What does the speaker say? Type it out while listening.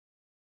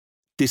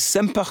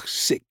December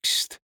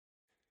 6th.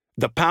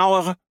 The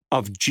power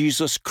of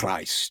Jesus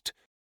Christ.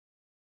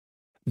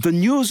 The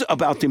news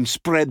about him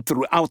spread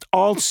throughout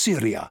all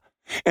Syria,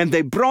 and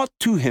they brought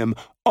to him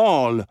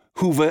all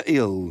who were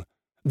ill,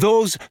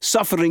 those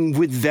suffering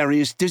with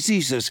various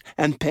diseases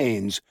and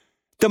pains,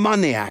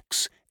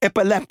 demoniacs,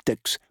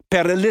 epileptics,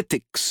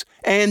 paralytics,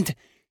 and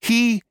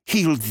he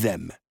healed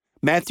them.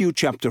 Matthew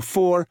chapter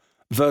 4,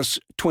 verse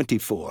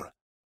 24.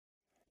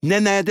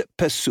 Nenad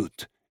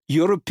Pesut,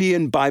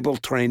 European Bible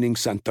Training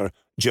Center,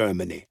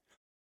 Germany.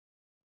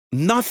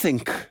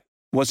 Nothing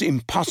was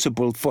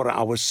impossible for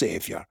our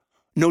Savior.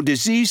 No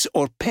disease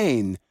or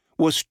pain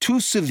was too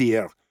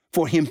severe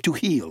for him to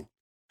heal.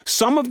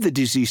 Some of the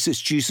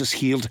diseases Jesus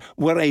healed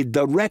were a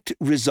direct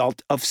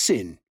result of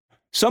sin.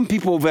 Some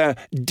people were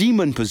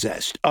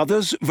demon-possessed,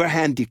 others were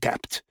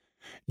handicapped.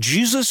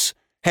 Jesus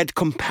had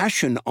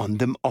compassion on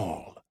them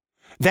all.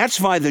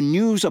 That's why the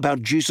news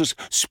about Jesus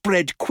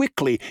spread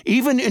quickly,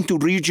 even into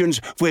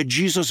regions where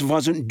Jesus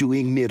wasn't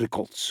doing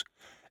miracles.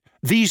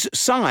 These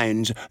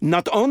signs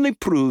not only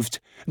proved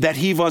that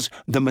he was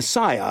the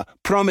Messiah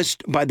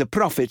promised by the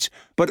prophets,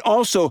 but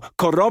also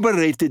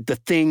corroborated the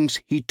things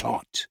he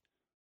taught.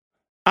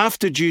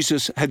 After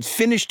Jesus had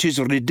finished his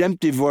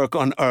redemptive work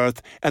on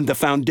earth and the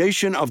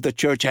foundation of the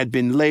church had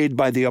been laid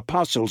by the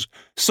apostles,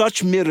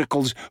 such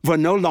miracles were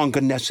no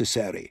longer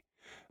necessary.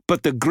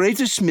 But the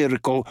greatest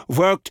miracle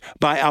worked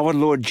by our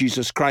Lord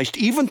Jesus Christ,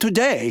 even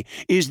today,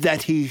 is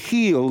that he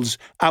heals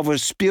our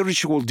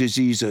spiritual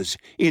diseases,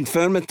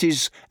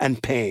 infirmities,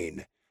 and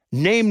pain,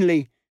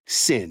 namely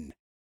sin.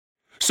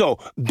 So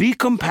be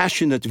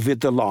compassionate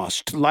with the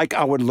lost, like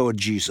our Lord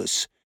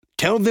Jesus.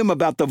 Tell them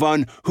about the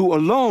one who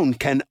alone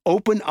can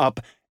open up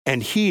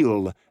and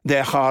heal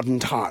their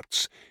hardened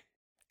hearts.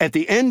 At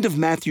the end of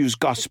Matthew's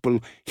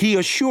Gospel, he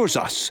assures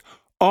us,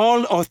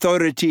 "All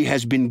authority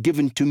has been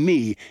given to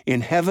me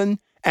in heaven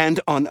and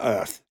on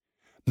earth."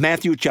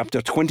 Matthew chapter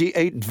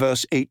 28,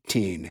 verse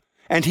 18.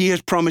 And he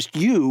has promised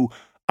you,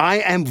 "I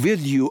am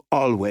with you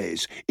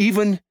always,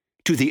 even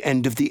to the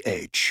end of the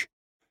age."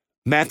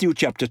 Matthew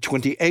chapter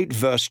 28,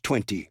 verse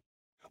 20.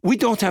 We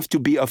don't have to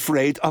be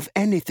afraid of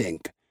anything,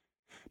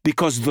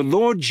 because the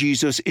Lord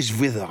Jesus is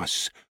with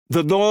us,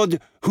 the Lord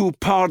who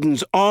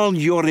pardons all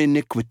your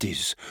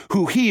iniquities,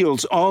 who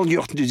heals all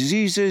your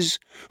diseases,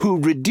 who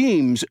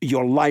redeems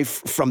your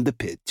life from the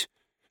pit.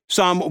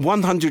 Psalm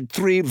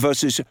 103,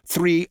 verses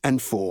 3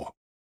 and 4.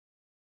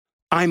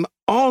 I'm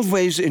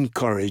always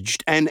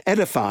encouraged and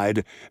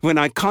edified when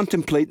I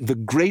contemplate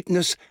the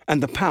greatness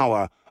and the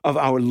power of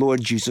our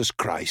Lord Jesus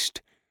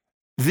Christ.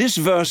 This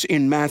verse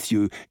in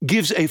Matthew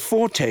gives a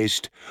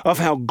foretaste of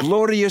how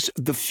glorious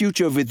the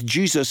future with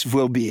Jesus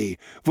will be,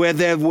 where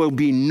there will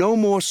be no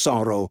more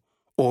sorrow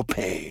or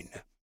pain.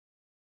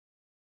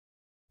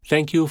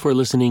 Thank you for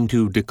listening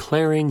to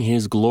Declaring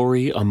His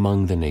Glory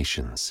Among the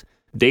Nations,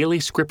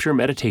 daily scripture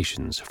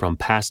meditations from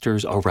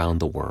pastors around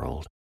the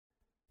world.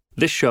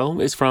 This show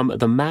is from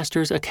the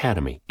Masters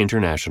Academy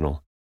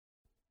International.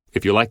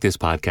 If you like this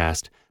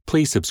podcast,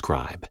 please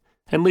subscribe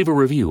and leave a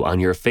review on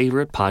your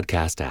favorite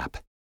podcast app.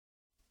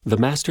 The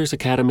Masters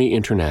Academy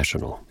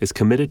International is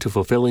committed to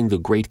fulfilling the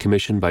Great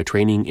Commission by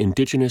training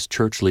Indigenous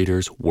church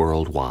leaders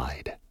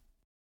worldwide.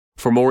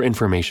 For more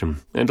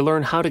information and to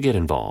learn how to get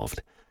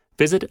involved,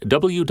 visit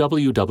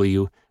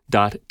www.tmai.org.